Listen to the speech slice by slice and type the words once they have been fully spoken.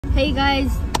Hey guys,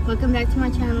 welcome back to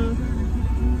my channel.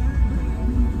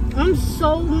 I'm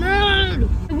so mad.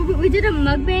 We did a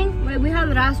mukbang where we have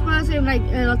raspas and like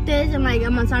elotes and like a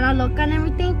manzana loca and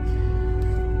everything.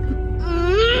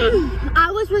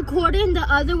 I was recording the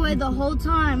other way the whole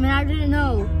time and I didn't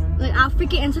know. Like I'll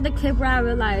freaking enter the clip where I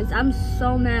realized. I'm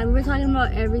so mad. We were talking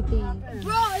about everything.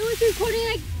 Bro, it was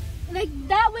recording like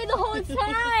that way the whole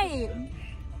time.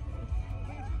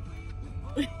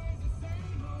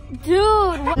 Dude,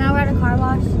 now we're at a car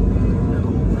wash.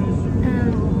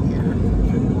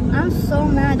 Yeah. I'm so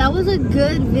mad. That was a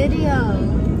good video.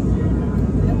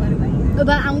 But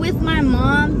I'm with my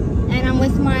mom and I'm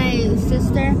with my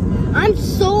sister. I'm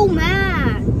so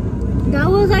mad. That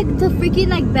was like the freaking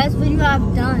like best video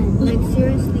I've done. Like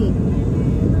seriously.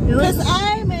 Because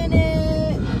I'm in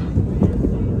it.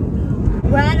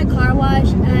 We're at a car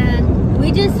wash and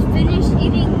we just finished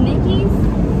eating Mickey's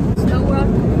Snow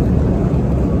World.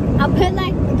 I'll put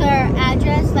like their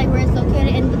address, like where it's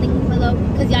located, in the link below,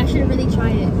 because y'all should really try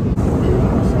it.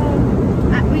 So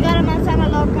we got a manzana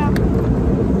loca,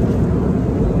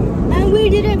 and we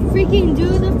didn't freaking do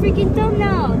the freaking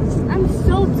thumbnails. I'm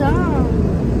so dumb.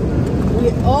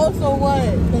 We also what?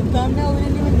 The thumbnail, we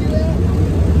didn't even do that?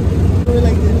 We were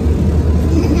like this.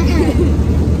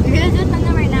 We're gonna do a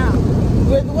thumbnail right now.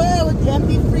 With what? With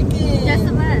empty freaking... Just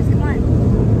the bus, come on.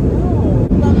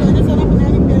 No.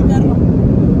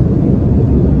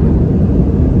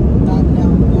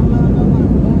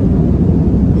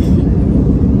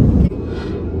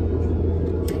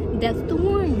 That's the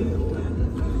one.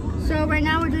 So right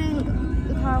now we're doing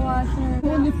the car wash.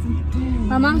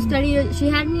 My mom studied. She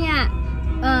had me at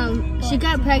she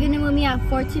got pregnant with me at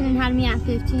 14 and had me at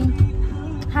 15.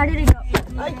 How did it go?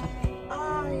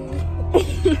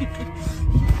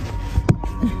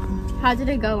 How did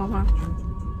it go, Mama?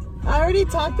 I already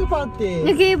talked about this.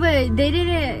 Okay, but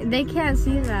they can't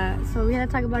see that, so we gotta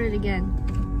talk about it again.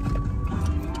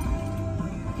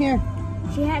 Here.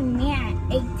 She had me at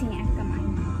 18.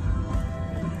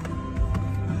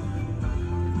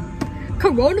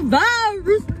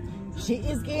 Coronavirus. Shit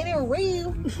is getting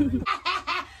real.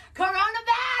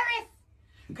 Coronavirus.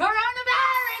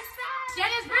 Coronavirus.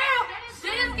 Shit is real.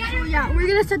 Shit is getting real. Yeah, we're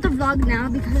gonna start the vlog now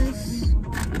because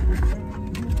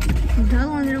the other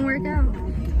one didn't work out.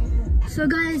 So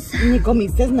guys, Ni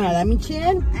comiste nada,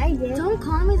 Michelle? I did. Don't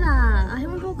call me that. I hate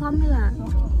when people call me that.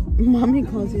 Mommy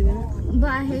calls you that.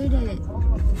 But I hate it.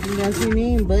 That's your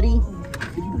name, buddy.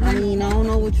 I mean, I don't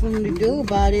know which one to do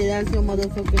about it. That's your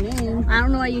motherfucking name. I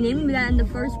don't know why you named me that in the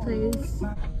first place.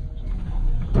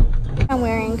 I'm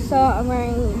wearing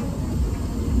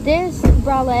this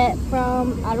bralette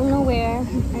from I don't know where,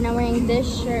 and I'm wearing this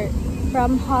shirt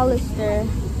from Hollister.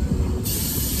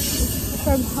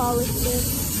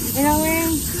 And I'm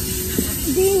wearing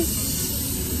these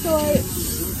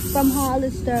shorts from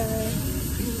Hollister.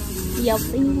 Yup.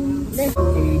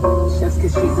 Just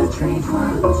cause she's a trained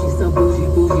one, she's so bougie,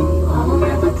 all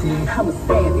everything. I'm a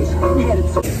savage, headed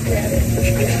to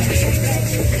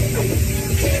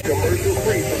commercial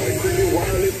free from the City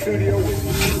Wireless Studio.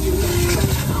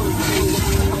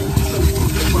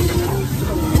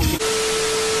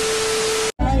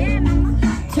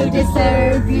 To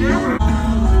deserve you.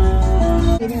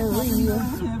 Getting real.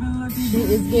 Shit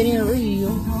is getting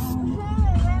real.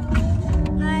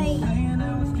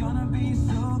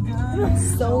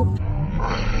 So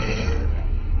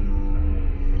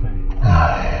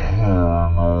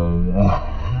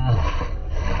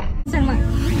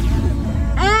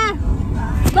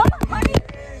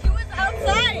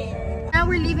now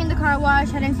we're leaving the car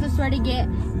wash, heading to the store to get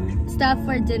stuff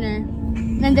for dinner.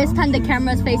 And this time the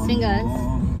camera's facing us.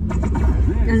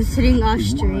 I'm sitting all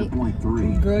straight.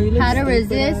 girl, you look How to stupid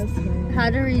resist? How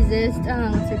to resist?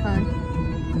 What's it called?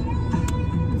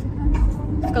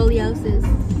 Scoliosis.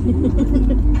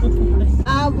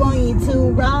 I want you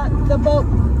to rock the boat,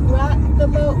 rock the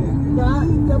boat, rock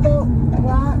the boat,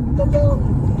 rock the boat.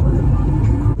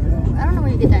 I don't know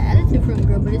where you get that attitude from,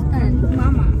 girl, but it's fun.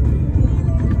 Mama.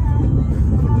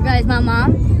 You guys, my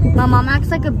mom acts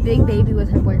like a big baby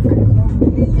with her boyfriend.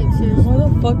 Like, seriously.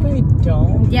 What the fuck are you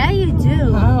doing? Yeah, you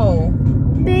do. How?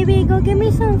 Baby, go get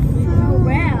me some food.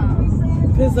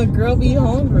 Because the girl be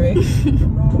hungry.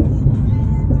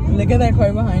 Look at that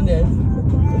car behind us.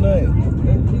 Look.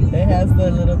 It has the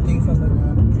little things on the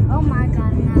ground. Oh my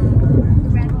god, no. The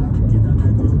red one.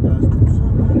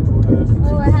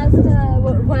 Oh, it has the,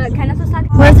 what kind of stuff?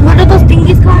 What are those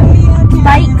thingies called?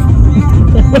 Spikes?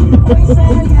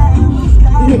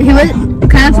 he was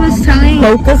telling...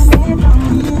 Focus.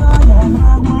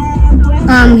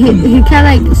 He kept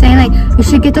like saying like, you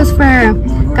should get those for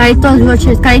Carito's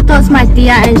wheelchairs. Carito's my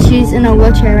tia and she's in a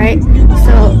wheelchair, right?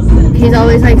 So he's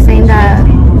always like saying that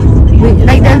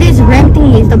like there are these rim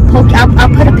thingies, the poke. I'll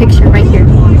put a picture right here.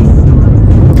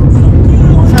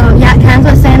 So yeah, Kaz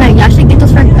was saying like y'all should get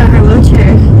those for her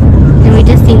wheelchair, and we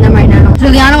just seen them right now.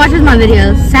 Juliana watches my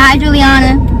videos. Say hi,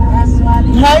 Juliana.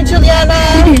 Hi, Juliana.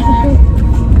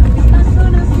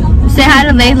 Say hi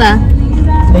to Layla.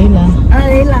 Layla.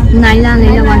 Layla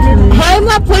watches me. Hi,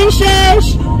 my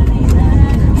princess.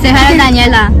 Say hi to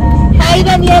Daniela. Hi,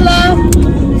 Daniela.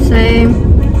 Say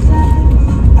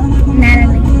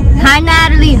Natalie. hi,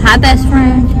 Natalie. Hi, best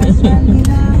friend.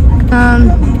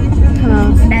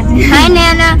 Hi,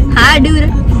 Nana. Hi, Duda.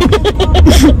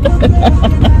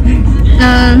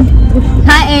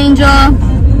 Hi, Angel.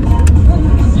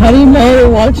 How do you know they're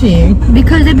watching?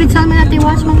 Because they've been telling me that they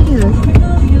watch my videos.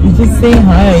 You just say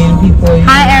hi to people.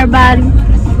 Hi, everybody.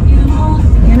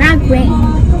 You're not great.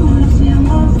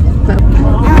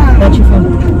 What's your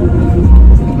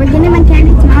phone? We're getting my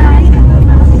candy tomorrow.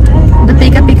 The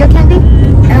Pika Pika candy? No,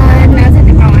 it's at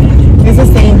the one. It's the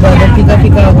same, but the Pika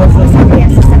Pika was the same.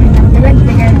 Yes, it's 7 of them. They're like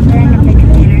bigger. They're in a big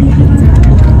container.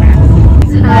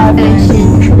 High fashion,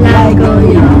 Lago,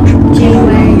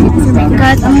 G-Way.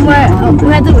 Guys, we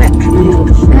have to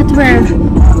wear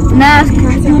mask.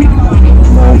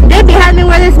 They be having me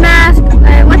wear this mask.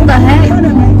 Like, what the heck?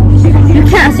 You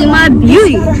can't see my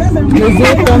beauty. Let's do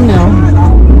a thumbnail.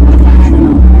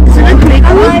 Does it look big?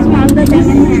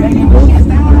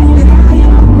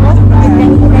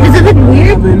 Does it look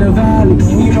weird?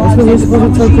 That's what we're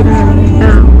supposed to take it out.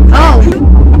 Oh.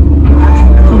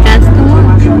 That's the one.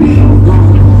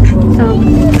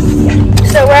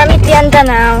 So we're at mi tienda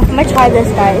now. I'm gonna try this,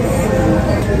 guys.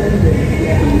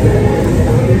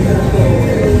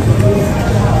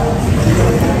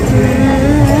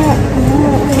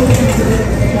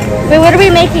 Wait, what are we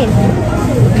making?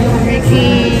 We're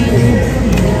making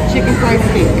chicken fried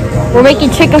steak. We're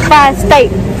making chicken fried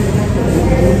steak.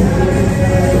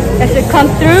 That should come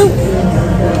through.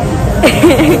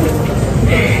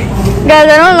 Guys,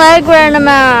 I don't like wearing a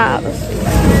mask.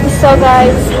 So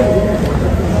guys,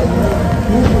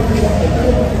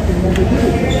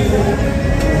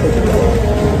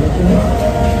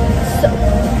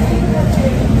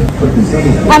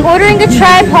 I'm ordering a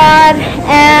tripod,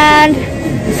 and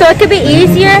so it could be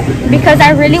easier because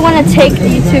I really want to take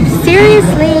YouTube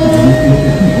seriously.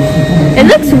 It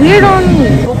looks weird on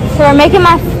me. So we're making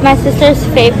my sister's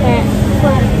favorite.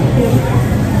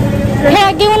 Can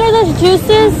I get one of those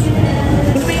juices?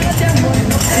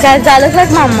 Guys, I look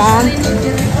like my mom.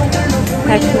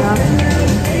 Actually, no.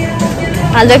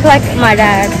 I look like my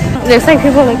dad. Looks like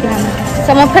people looking at me.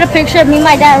 So I'm gonna put a picture of me and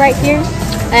my dad right here,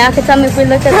 and y'all can tell me if we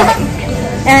look alike.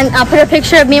 And I'll put a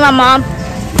picture of me and my mom,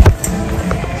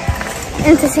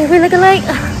 and to see if we look alike.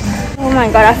 Oh my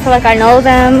god, I feel like I know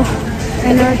them.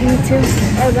 I know you too.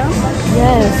 Oh, no?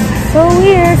 Yes. So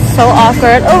weird. So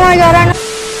awkward. Oh my god, I know.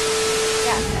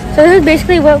 Yeah. So this is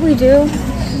basically what we do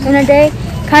in a day.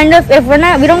 Kind of, if we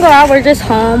don't go out, we're just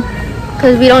home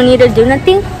because we don't need to do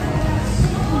nothing.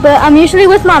 But I'm usually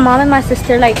with my mom and my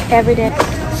sister like every day.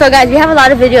 So guys, we have a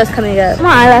lot of videos coming up.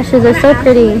 My eyelashes are so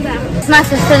pretty. Does my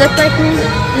sister look like me?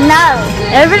 No.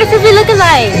 Everybody says we look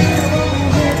alike.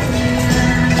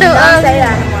 So Don't say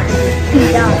that anymore.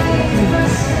 Don't.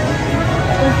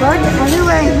 There's birds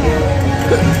everywhere in here.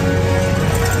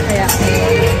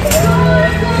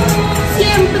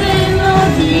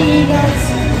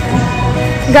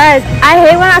 Guys, I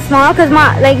hate when I smile because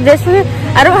my this one,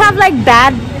 I don't have like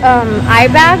bad eye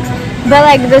bags, but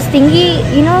like this thingy,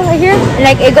 you know, right here,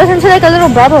 like it goes into like a little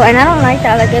bubble, and I don't like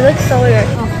that. Like it looks so weird.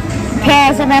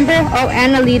 Parents, remember? Oh,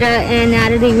 and Alita and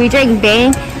Natalie, we drank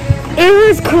Bang. It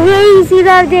was crazy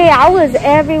that day. I was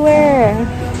everywhere.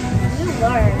 You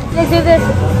were. Let's do this.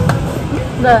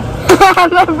 Look. I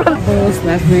was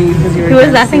laughing because you were He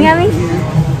was laughing at me?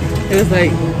 Yeah. It was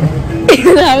like,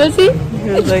 How was he?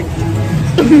 it was like,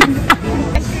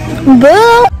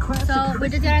 Boo! So we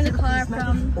just got in the car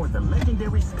from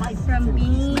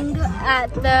being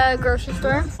at the grocery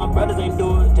store. My brothers ain't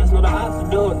do it, just know the odds to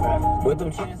do it. With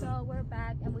them chances. So we're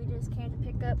back and we just came to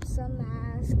pick up some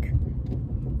masks.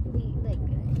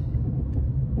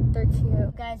 They're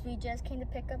cute. Guys, we just came to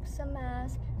pick up some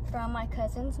masks from my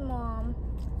cousin's mom.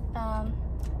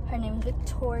 Her name is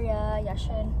Victoria. Y'all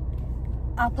should.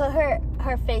 I'll put her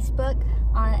Facebook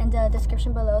in the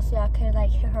description below so y'all could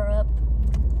like hit her up.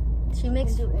 She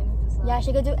makes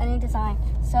she could do any design.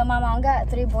 So my mom got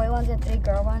 3 boy ones and 3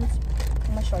 girl ones.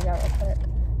 I'm gonna show y'all real quick.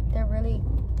 They're really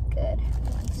good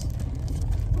ones.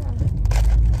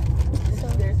 So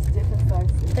there's different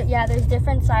sizes. yeah, there's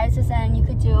different sizes, and you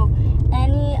could do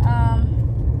any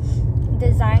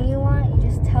design you want. You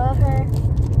just tell her.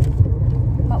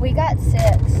 But we got 6.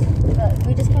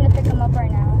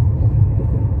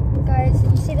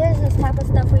 type of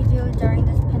stuff we do during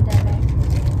this pandemic.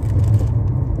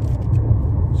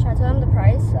 Should I tell them the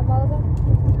price of all of them?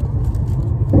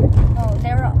 Oh,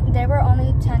 they were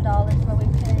only $10, but we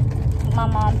paid. My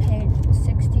mom paid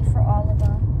 $60 for all of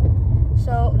them.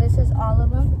 So this is all of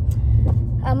them.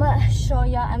 I'm gonna show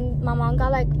y'all. And my mom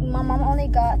only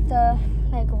got the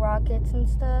like rockets and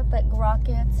stuff, like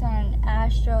rockets and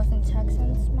Astros and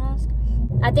Texans mask.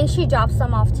 I think she dropped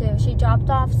some off too. She dropped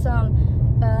off some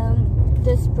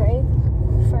this spray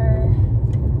for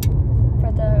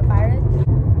the virus.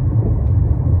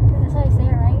 That's how you say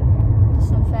it, right?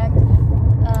 Disinfect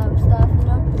stuff, you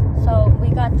know. So we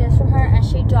got this for her, and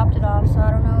she dropped it off. So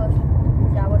I don't know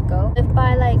if that would go. If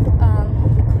by like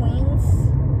Queens,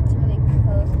 it's really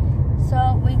close. So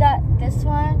we got this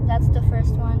one. That's the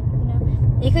first one. You know,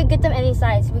 you could get them any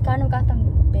size. We kind of got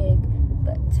them big,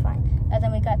 but it's fine. And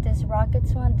then we got this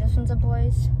Rockets one. This one's a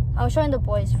boys. I'm showing the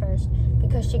boys first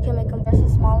because she can make them. There's a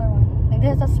smaller one. Like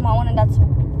there's a small one and that's a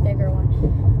bigger one.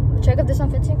 Check if this one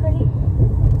fits you, Courtney.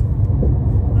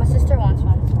 My sister wants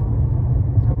one.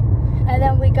 And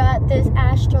then we got this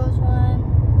Astros one.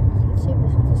 Let's see if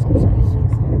this one's the same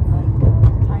size.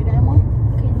 Tie-dye one?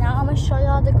 Okay, now I'm gonna show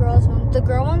y'all the girls one. The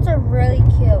girl ones are really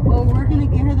cute. Well, we're gonna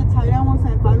get her the tie-dye ones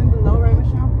at 5 and below, right,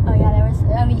 Michelle? Oh yeah, there was.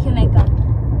 You can make them.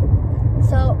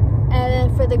 So, and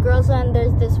then for the girls one,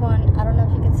 there's this one. I don't know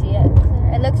if you can see it.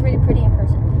 It looks really pretty in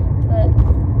person, but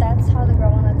that's how the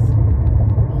girl one looks. You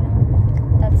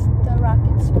know, that's the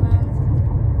Rockets one.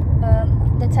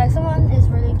 The Texan one is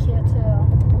really cute too.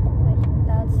 Like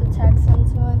that's the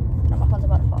Texans one. Oh, my phone's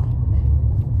about to fall.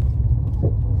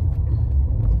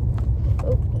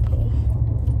 Oh, okay.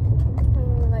 The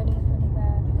lighting is really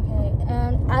bad. Okay,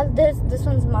 and this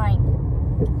one's mine.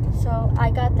 So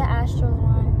I got the Astros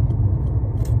one.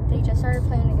 They just started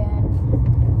playing again.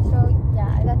 So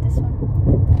yeah, I got this one.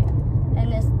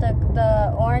 And it's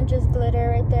the orange is glitter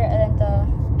right there, and then the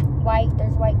white,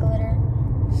 there's white glitter.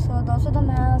 So those are the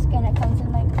masks, and it comes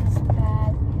in like this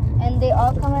bag. And they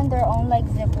all come in their own like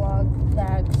Ziploc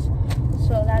bags.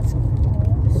 So that's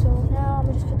cool. So now I'm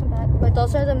gonna just put them back. But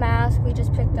those are the masks we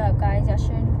just picked up, guys. That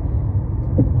should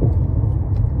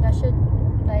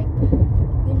like,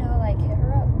 you know, like hit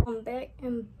her up. I'm back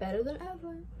and better than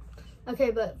ever.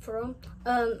 Okay, but for real,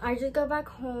 I just got back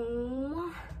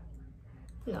home.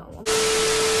 No,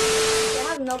 I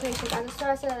have no patience. At the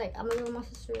start I said like I'm gonna go with my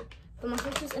sister, but my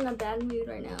sister's in a bad mood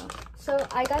right now. So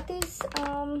I got these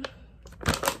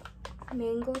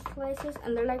mango slices,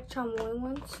 and they're like chamoy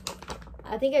ones.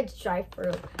 I think it's dry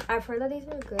fruit. I've heard that these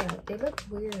are good. They look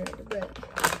weird, but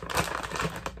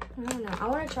I don't know. I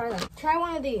want to try them. Try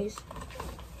one of these.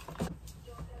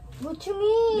 What you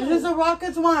mean? This is a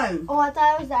Rockets one. Oh, I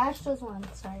thought it was the Astros one.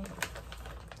 Sorry.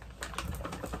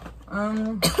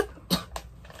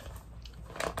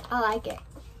 I like it.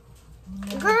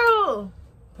 Yeah. Girl!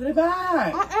 Put it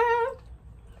back.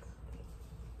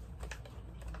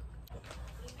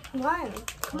 Why?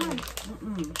 Come on.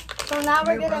 So now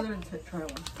we're gonna try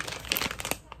one.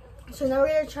 So now we're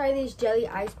gonna try these jelly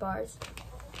ice bars.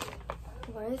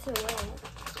 Why is it wet?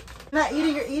 Not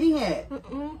eating, you're eating it.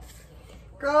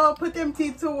 Girl, put them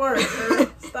teeth to work. Girl.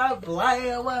 Stop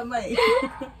lying, what, mate?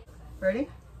 Ready?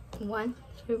 1,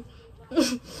 2.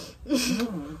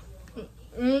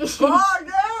 Oh,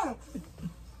 damn!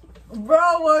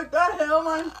 Bro, what the hell?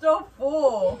 I'm so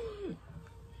full.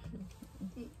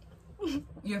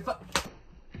 You're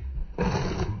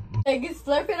I can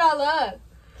slurp it all up.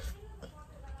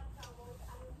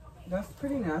 That's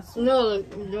pretty nasty. No,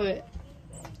 do it.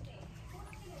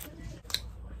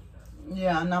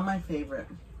 Yeah, not my favorite.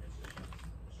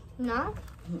 No?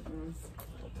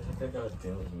 I think I was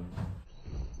dealing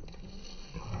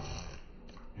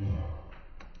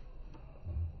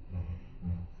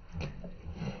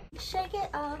Shake it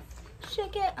off.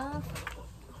 Shake it off.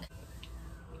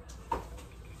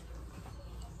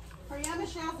 Hurry up,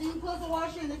 Michelle. So you can close the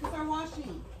washer and they can start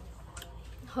washing.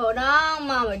 Hold on,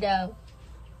 Mama Doe.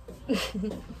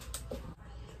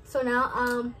 So now,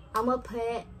 I'm gonna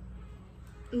put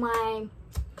my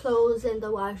clothes in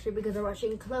the washer because we're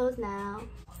washing clothes now.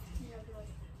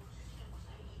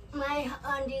 My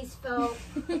undies fell.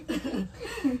 That's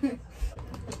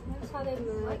how they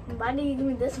move. Why did you give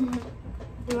me this one? Do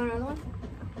you want another one?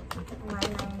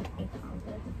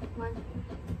 One.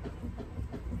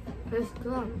 Let's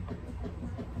go.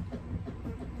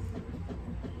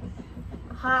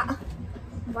 Hot.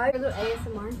 Why are there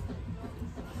ASMR?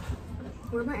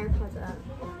 Where are my AirPods at?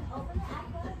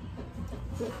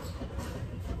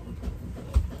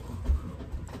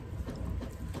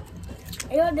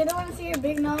 Yo, they don't want to see your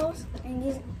big nose.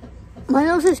 And my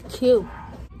nose is cute.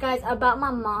 Guys, about my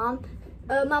mom,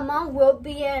 My mom will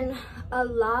be in a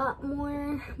lot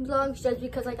more vlogs just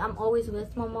because like I'm always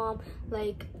with my mom,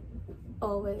 like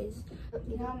always.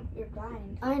 You know, you're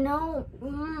blind. I know.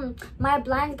 My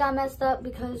blinds got messed up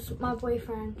because my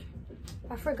boyfriend,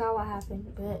 I forgot what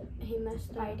happened, but he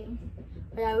messed up. Fighting.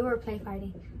 Yeah, we were play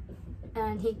fighting.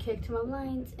 And he kicked my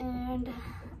blinds and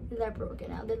they're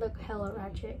broken out. They look hella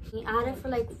ratchet. I had it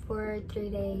for 3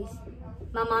 days.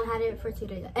 My mom had it for 2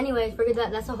 days. Anyways, forget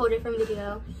that. That's a whole different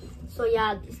video. So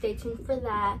yeah, stay tuned for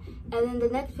that. And then the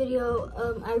next video,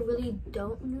 I really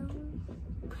don't know.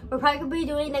 We're probably gonna be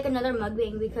doing like another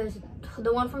mukbang because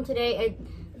the one from today,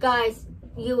 guys,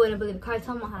 you wouldn't believe it. Carl,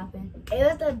 tell me what happened. It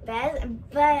was the best,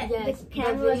 but Yes, the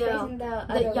camera was facing the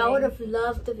other y'all would way. have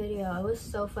loved the video. It was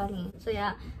so funny. So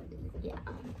yeah.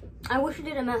 I wish we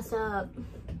didn't mess up.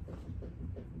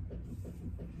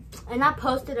 And I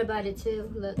posted about it too.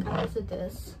 Look, I posted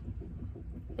this.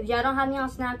 If y'all don't have me on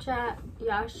Snapchat,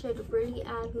 y'all should really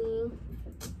add me.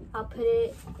 I'll put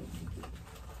it.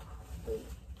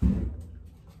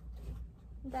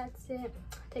 That's it.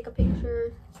 Take a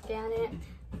picture, scan it.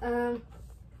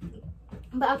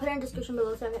 But I'll put it in the description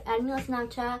below. So add me on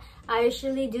Snapchat. I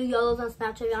usually do YOLOs on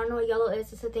Snapchat. If y'all don't know what YOLO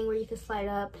is, it's a thing where you can slide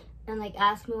up and like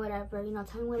ask me whatever, you know,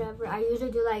 tell me whatever. I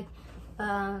usually do like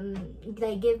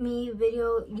give me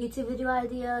YouTube video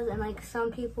ideas, and like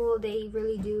some people, they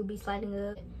really do be sliding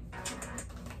up.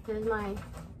 There's my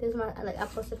like I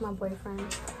posted my boyfriend.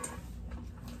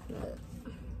 Look.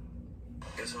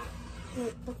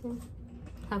 Look, okay.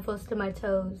 I posted my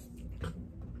toes.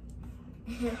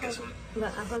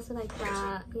 But I posted like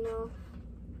that, you know.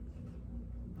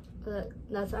 Look,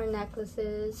 that's our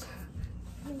necklaces.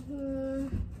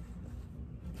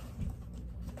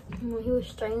 He was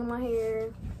straightening my hair.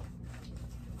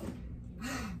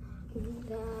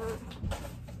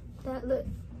 That look.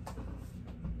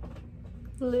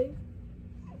 Look.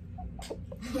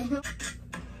 You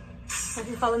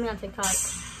can follow me on TikTok.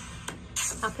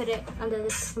 I'll put it under the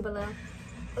description below.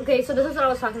 Okay, so this is what I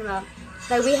was talking about.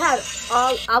 Like we had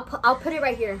all, I'll put it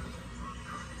right here.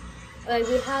 Like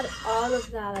we had all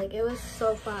of that. Like it was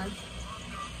so fun.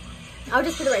 I'll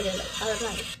just put it right here.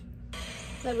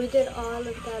 Like we did all of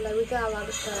that. Like we got a lot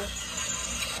of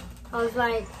stuff. I was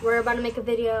like, we're about to make a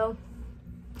video.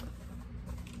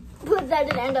 But that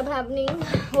didn't end up happening.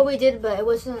 Well, we did, but it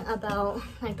wasn't about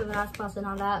like the last class and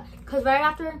all that. Cause right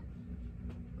after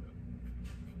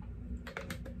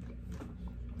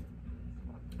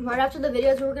the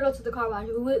videos, we were gonna go to the car wash.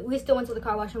 We still went to the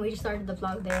car wash and we just started the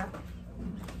vlog there.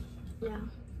 Yeah.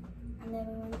 And then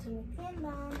we went to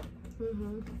McDonald's.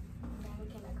 Mhm. Then we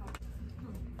came back home.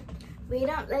 We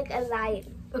don't look alike.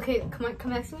 Okay, come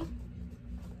next to me.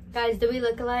 Guys, do we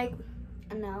look alike?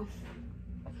 No.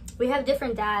 We have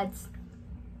different dads.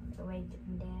 We're way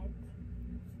different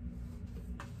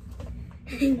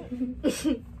dads.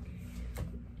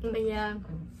 But yeah.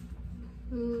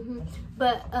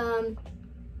 But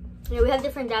yeah, we have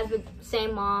different dads but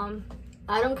same mom.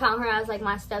 I don't count her as like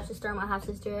my stepsister or my half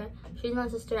sister. She's my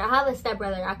sister. I have a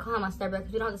stepbrother. I call her my stepbrother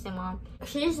because we don't have the same mom.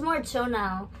 She's more chill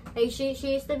now. Like she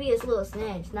used to be this little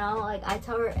snitch. Now like I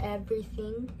tell her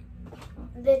everything.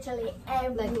 Literally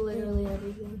everything. Like literally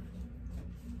everything.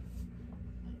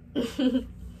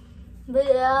 But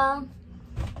yeah,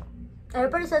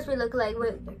 everybody says we look like.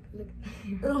 Wait,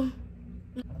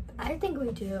 I think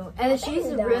we do. And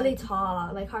she's really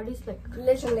tall. Like Hardy's like.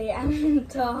 Literally, I'm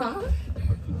tall.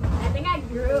 I think I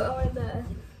grew over the.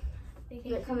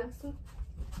 Like, come next to me.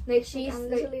 Like she's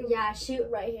like, yeah, she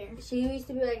right here. She used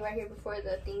to be like right here before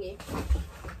the thingy.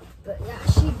 But yeah,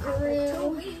 she grew. 2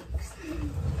 weeks.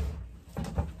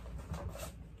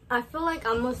 I feel like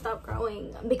I'm gonna stop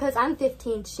growing because I'm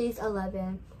 15. She's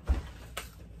 11.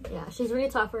 Yeah, she's really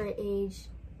tall for her age.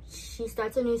 She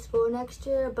starts a new school next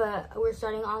year, but we're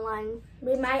starting online.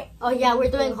 We might. Oh yeah,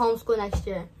 we're doing homeschool next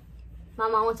year. My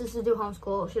mom wants us to do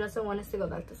homeschool. She doesn't want us to go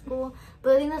back to school.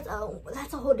 But I think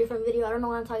that's a whole different video. I don't know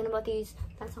why I'm talking about these.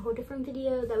 That's a whole different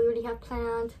video that we already have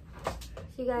planned. So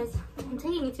you guys, I'm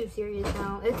taking it too serious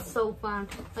now. It's so fun.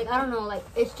 Like, I don't know, like,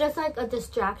 it's just like a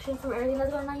distraction from everything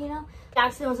that's going on, you know? She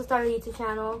actually wants to start a YouTube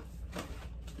channel.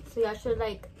 So y'all should,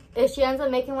 like, if she ends up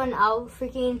making one, I'll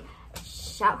freaking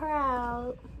shout her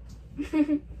out.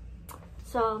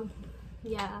 So,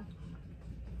 yeah.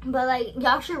 But, like,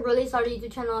 y'all should really start a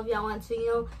YouTube channel if y'all want to, you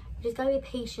know? You just gotta be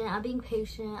patient. I'm being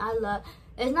patient.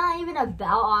 It's not even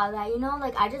about all that, you know?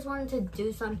 Like, I just wanted to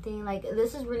do something. Like,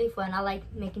 this is really fun. I like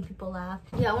making people laugh.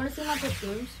 Yeah, I want to see my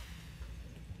perfumes.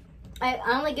 I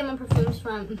only get my perfumes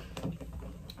from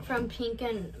Pink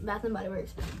and Bath & Body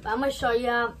Works. But I'm going to show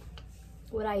you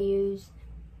what I use.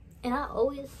 And I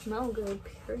always smell good,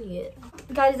 period.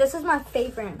 Guys, this is my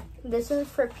favorite. This is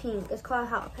for pink. It's called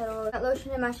Hot Petal. That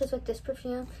lotion, it matches with this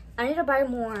perfume. I need to buy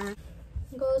more.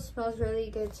 It smells really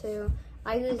good too.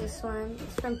 I use this one.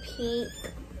 It's from Pink.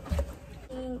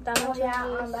 Oh, yeah,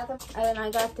 And then I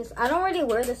got this. I don't really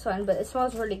wear this one, but it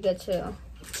smells really good too.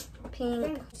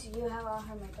 Pink. Do you have all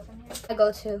her makeup in here? I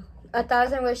go to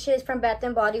 1,000 Wishes from Bath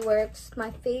and Body Works.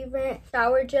 My favorite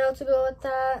shower gel to go with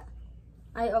that.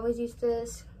 I always use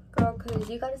this, girl, because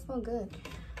you gotta smell good.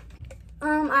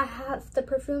 I have the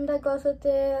perfume that goes with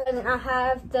it, and then I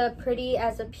have the Pretty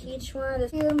as a Peach one.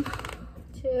 This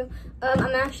too.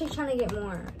 I'm actually trying to get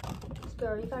more.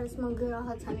 Girl, you gotta smell good all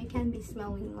the time. You can't be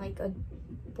smelling like a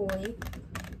boy.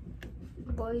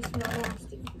 Boys smell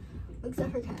nasty.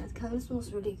 Except for Kenneth. Kenneth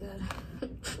smells really good.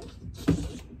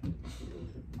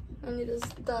 I need to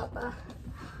stop.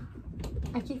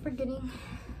 I keep forgetting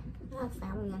I have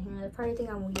family in here. They probably think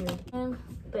I'm weird.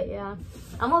 But yeah,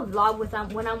 I'm gonna vlog with them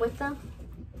when I'm with them.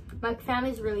 My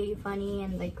family's really funny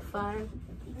and like fun.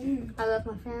 I love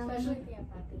my family. Especially if you have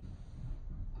happy.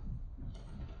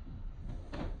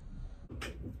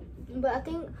 But I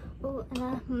think, oh,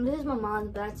 and this is my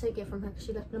mom's, but I took it from her because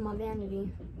she left it in my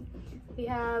vanity. We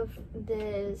have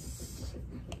this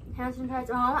hand sanitizer.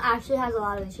 My mom actually has a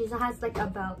lot of these. She has like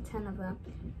about 10 of them.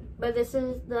 But this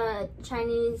is the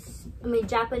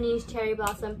Japanese cherry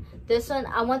blossom. This one,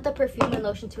 I want the perfume and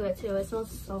lotion to it too. It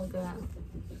smells so good.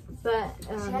 But She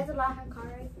has a lot in her car,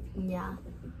 right? yeah,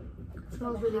 it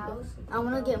smells really good. I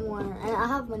want to get more, and I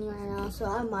have money right now, so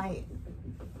I might.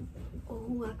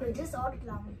 Oh, I could Just ordered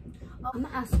them. I'm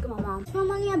gonna ask my mom. Is my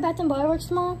money at Bath and Body Works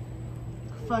tomorrow?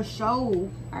 For sure. All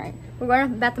right, we're going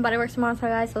to Bath and Body Works tomorrow, so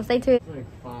guys, so stay tuned. It's like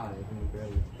 5 and we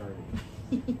barely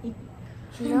started.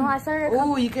 No, I started.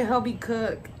 Oh, you can help me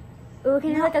cook. Ooh, can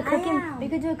you do like a I cooking? am. We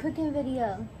could do a cooking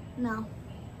video. No.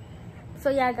 So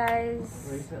yeah, guys,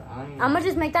 Wait, so I'm gonna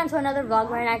just make that into another vlog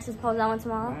right next to post that one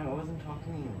tomorrow. I wasn't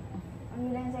talking to you.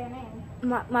 You didn't say your name.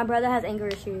 My brother has anger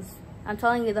issues. I'm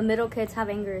telling you, the middle kids have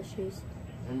anger issues.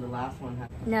 And the last one had.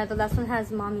 No, the last one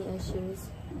has mommy issues.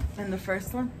 And the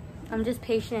first one? I'm just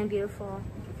patient and beautiful.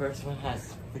 The first one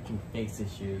has freaking face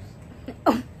issues.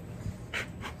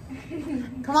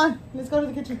 Come on, let's go to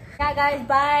the kitchen. Yeah, guys,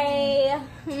 bye.